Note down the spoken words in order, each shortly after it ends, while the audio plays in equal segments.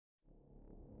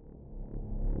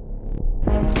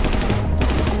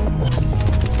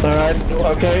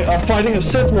Alright, okay, I'm fighting a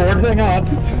Sith Lord, hang on.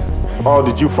 Oh,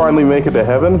 did you finally make it to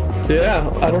heaven? Yeah,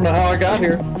 I don't know how I got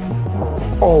here.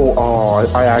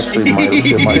 I actually might have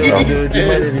shit myself. Dude, you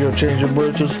might need to go change your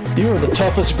britches. You are the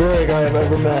toughest Greg I have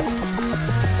ever met.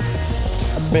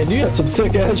 Man, you got some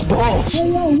thick-ass balls.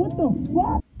 Hey, yo, what the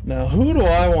fuck? Now, who do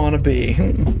I want to be?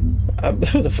 Who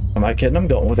the f am I kidding? I'm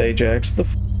going with Ajax. The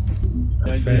f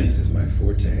Defense is my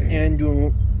forte. And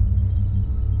what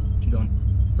you doing?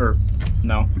 Or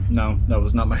no, that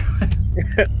was not my.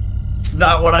 It's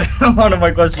not what I wanted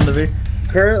my question to be.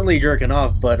 Currently jerking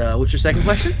off, but what's your second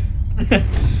question?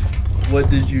 What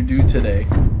did you do today?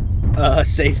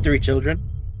 Save 3 children.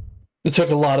 It took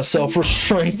a lot of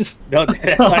self-restraint. No,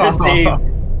 that's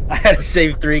I had to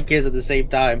save 3 kids at the same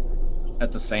time.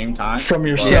 At the same time? From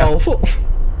yourself.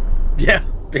 Yeah,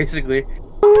 basically.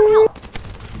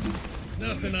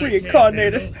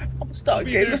 Reincarnated. Stop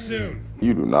getting.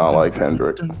 You do not like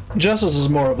Hendrick. Justice is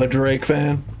more of a Drake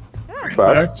fan.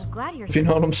 Facts. If you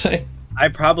know what I'm saying. I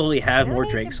probably have more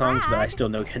Drake songs, but I still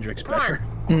know Kendrick's better.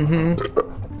 Mm-hmm.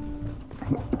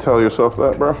 Tell yourself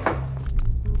that, bro.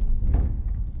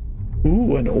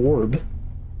 Ooh, an orb.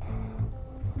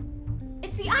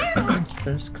 It's the Iron One.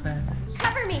 First class.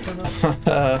 Cover me.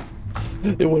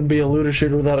 It wouldn't be a looter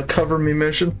shooter without a cover me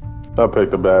mission. I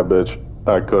picked a bad bitch.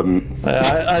 I couldn't.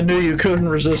 I knew you couldn't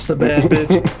resist the bad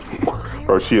bitch.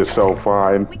 Oh, she is so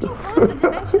fine. We can close the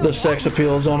dimensional. The sex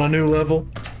appeal is on a new level.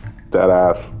 That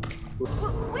ass. Wait,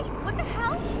 what the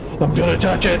hell? I'm gonna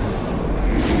touch it.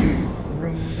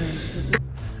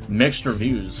 Mixed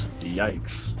reviews.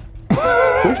 Yikes.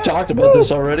 We've talked about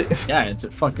this already. Yeah, it's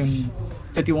at fucking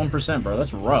 51%, bro.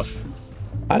 That's rough.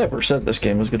 I never said this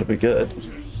game was gonna be good.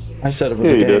 I said it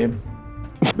was a game.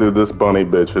 Dude, this bunny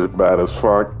bitch is bad as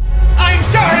fuck. I'm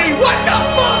sorry, what the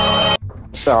fuck?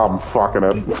 I'm fucking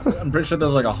it. I'm pretty sure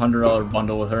there's like a $100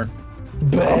 bundle with her. I'm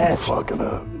Bet. fucking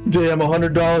it. Damn,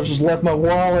 $100 just left my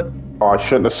wallet. Oh, I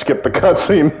shouldn't have skipped the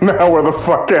cutscene. Now where the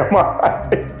fuck am I?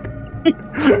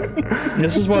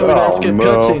 This is why we don't skip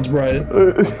cutscenes, Brian.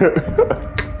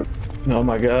 Oh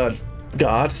my god.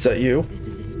 God, is that you? This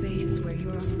is a space where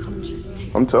your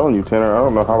unconscious. I'm telling you, Tanner, I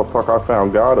don't know how the fuck I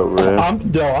found God over here.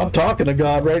 I'm talking to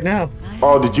God right now.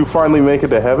 Oh, did you finally make it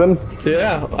to heaven?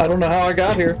 Yeah, I don't know how I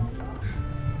got here.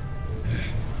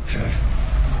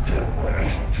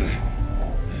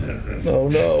 Oh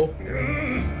no.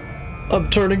 I'm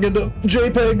turning into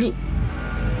JPEGs.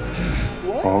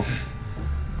 What? Oh.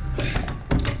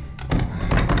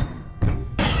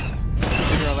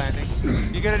 Superhero landing.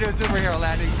 You're gonna do a superhero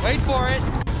landing. Wait for it.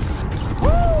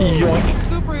 Yoink.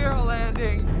 Superhero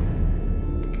landing.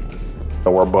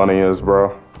 Know where Bunny is,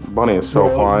 bro. Bunny is so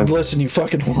Bro, fine. listen, you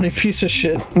fucking horny piece of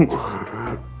shit.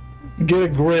 Get a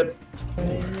grip.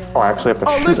 Oh, I actually have to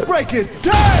shoot Let's it. break it.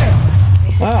 Damn!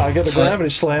 Wow, I got the gravity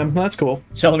slam. That's cool.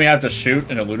 Telling me I have to shoot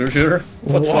in a looter shooter?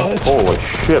 What the fuck? Holy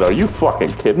shit, are you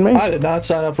fucking kidding me? I did not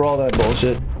sign up for all that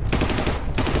bullshit.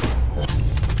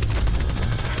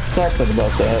 Something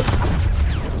about that.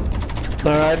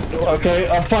 Alright, okay,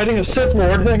 I'm fighting a Sith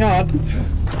Lord, hang on.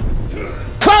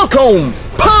 Falcon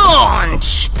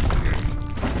Punch!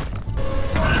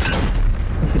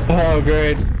 Oh,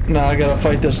 great. Now I gotta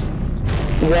fight this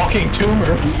walking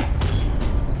tumor.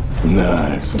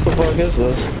 Nice. What the fuck is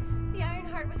this? The Iron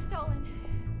Heart was stolen.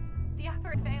 The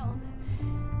effort failed.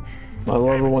 I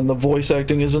love it when the voice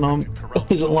acting isn't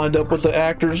lined up with the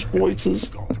actors'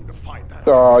 voices.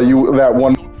 You that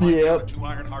one. Yep.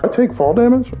 I take fall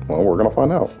damage? Well, we're gonna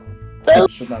find out. I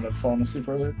should not have fallen asleep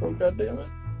earlier, bro. God damn it.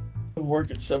 I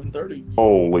work at 7:30.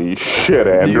 Holy shit,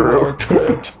 You Andrew. are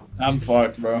correct. I'm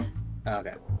fucked, bro.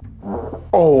 Okay.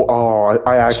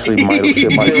 I actually might have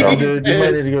shit myself. Dude, you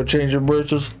might need to go change your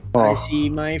britches. I see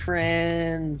my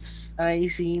friends. I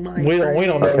see my friends. We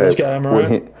don't know this guy, am I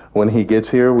right? When he gets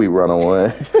here, we run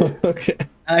away. Okay.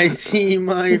 I see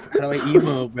my. How do I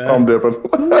emo, bro? I'm dipping.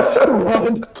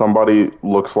 Somebody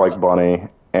looks like Bunny,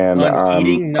 and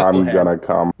Eating I'm knucklehead. gonna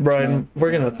come. Brian,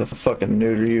 we're gonna have to fucking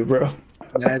neuter you, bro.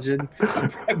 Imagine.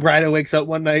 Brian wakes up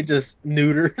one night just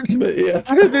neutered. But yeah.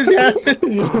 How did this happen?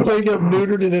 You wake up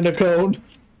neutered and in a cone.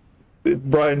 If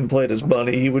Brian played as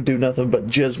Bunny, he would do nothing but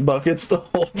jizz buckets the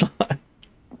whole time.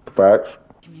 Facts.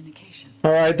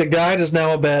 Alright, the guide is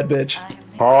now a bad bitch.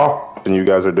 Oh, and you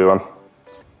guys are doing?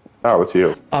 Oh, it's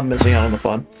you. I'm missing out on the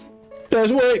fun.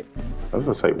 Guys, wait! I was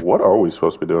gonna say, what are we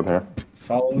supposed to be doing here?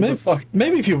 Follow the fuck.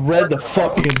 Maybe if you read the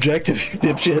fucking objective, you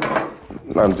dipshit.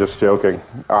 I'm just joking.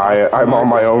 I'm on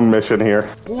my own mission here.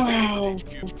 Wow.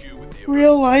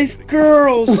 Real life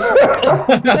girls. I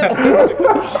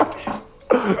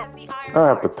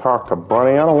have to talk to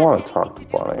Bunny. I don't want to talk to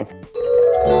Bunny.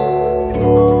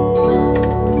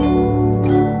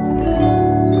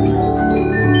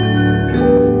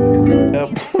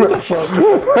 the fuck?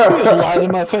 You just lied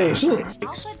in my face.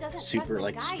 Super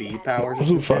like speed powers.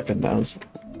 Who fucking knows?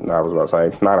 No, I was about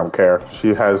to say, I don't care. She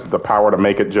has the power to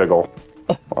make it jiggle.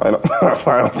 I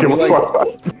don't give a fuck.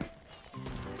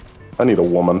 I need a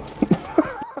woman.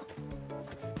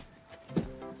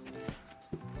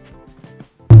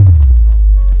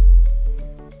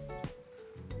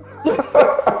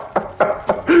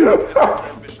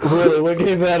 Really, what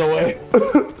gave that away?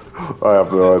 I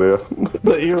have no idea.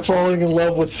 That you're falling in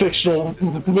love with fictional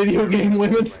video game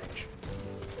women? This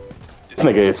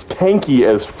nigga is tanky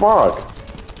as fuck.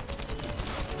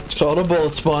 It's called a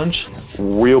bullet sponge.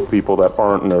 Real people that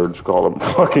aren't nerds call him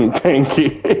fucking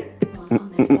tanky.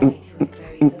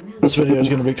 This video is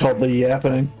going to be called The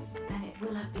Yappening.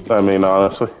 I mean,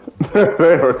 honestly,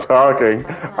 they were talking.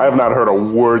 I have not heard a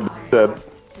word said.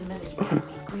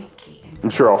 I'm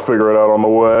sure I'll figure it out on the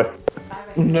way.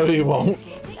 No, you won't.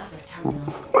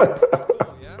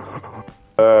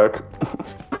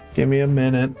 Give me a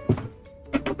minute.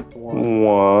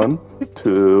 1,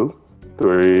 2,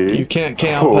 3. You can't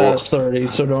count 4, past 30,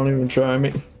 so don't even try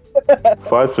me.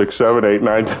 5, 6, 7, 8,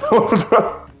 9, 10, 11,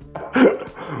 12.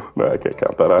 No, I can't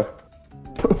count that high.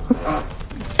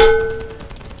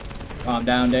 Calm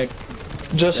down, Dick.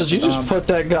 Justice, you just put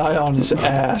that guy on his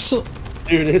ass.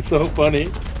 Dude, it's so funny.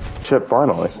 Shit,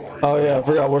 finally. Oh yeah, I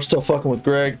forgot we're still fucking with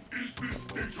Greg.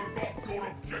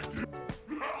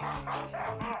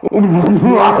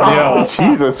 Yo,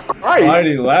 Jesus Christ! why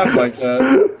did he laugh like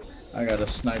that? I got a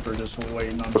sniper just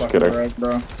waiting on fucking kidding. Greg,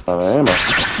 bro. I am.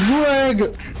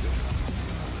 Greg!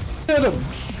 Get him!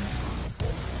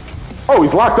 Oh,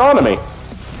 he's locked onto me.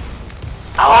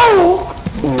 Oh!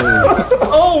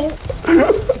 Oh!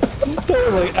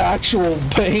 Like actual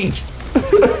pain.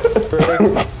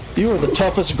 Greg, you are the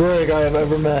toughest Greg I have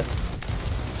ever met.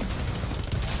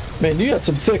 Man, you got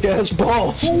some thick ass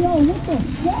balls.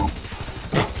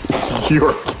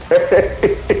 You're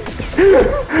gay.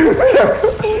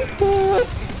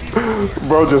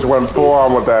 Bro just went full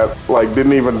on with that. Like,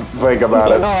 didn't even think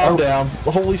about it. Oh, I'm down.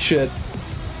 Holy shit.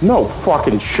 No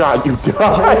fucking shot, you Holy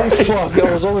died. fuck,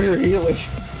 I was over here healing.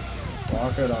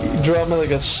 Fuck it You off. dropped me like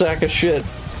a sack of shit.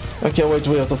 I can't wait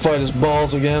till we have to fight his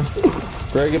balls again.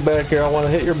 Greg, get back here. I want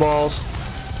to hit your balls.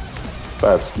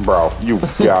 That's, bro, you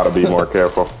gotta be more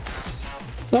careful.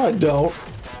 No, I don't.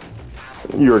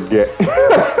 You're gay.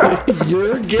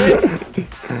 You're gay.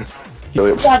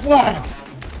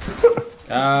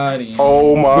 God, he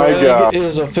Oh my Greg god.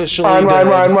 is officially Mine.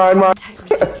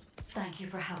 dead. Thank you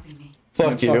for helping me.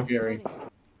 Fuck you. Gary.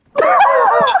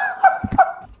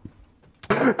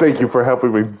 Thank you for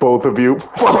helping me, both of you.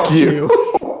 Fuck you.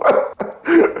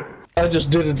 I just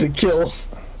did it to kill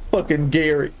fucking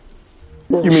Gary.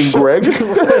 You mean Greg?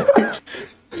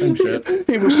 Same shit.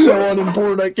 He was so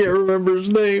unimportant I can't remember his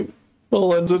name.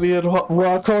 All ends that he had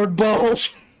rock hard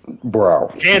balls.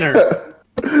 Bro. Tanner.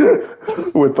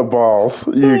 With the balls,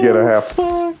 you get a half.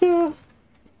 Fuck yeah.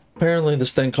 Apparently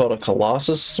this thing called a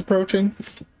Colossus is approaching.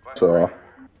 So,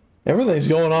 Everything's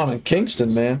going on in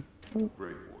Kingston, man.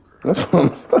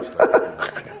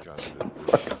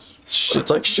 Shit's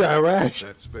like Chirac.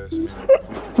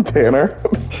 Tanner,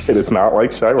 it is not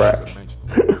like Chirac.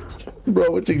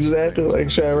 Bro, it's exactly like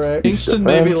Chirac. Kingston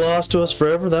may be lost to us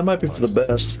forever. That might be for the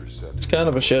best. It's kind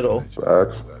of a shithole.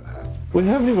 Facts. We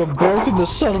haven't even broken the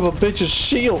son of a bitch's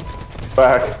shield.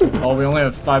 Back. Oh, we only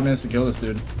have 5 minutes to kill this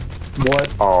dude.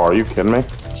 What? Oh, are you kidding me?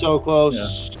 So close.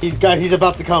 Yeah. He's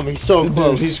about to come. He's so Dude,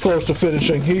 close. he's close to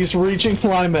finishing. He's reaching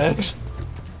climax.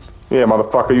 Yeah,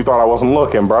 motherfucker, you thought I wasn't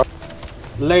looking, bro.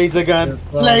 Laser gun.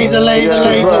 Yeah. Laser.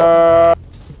 Uh,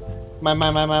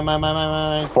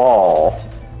 My. fall.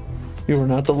 You were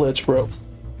not the lich, bro.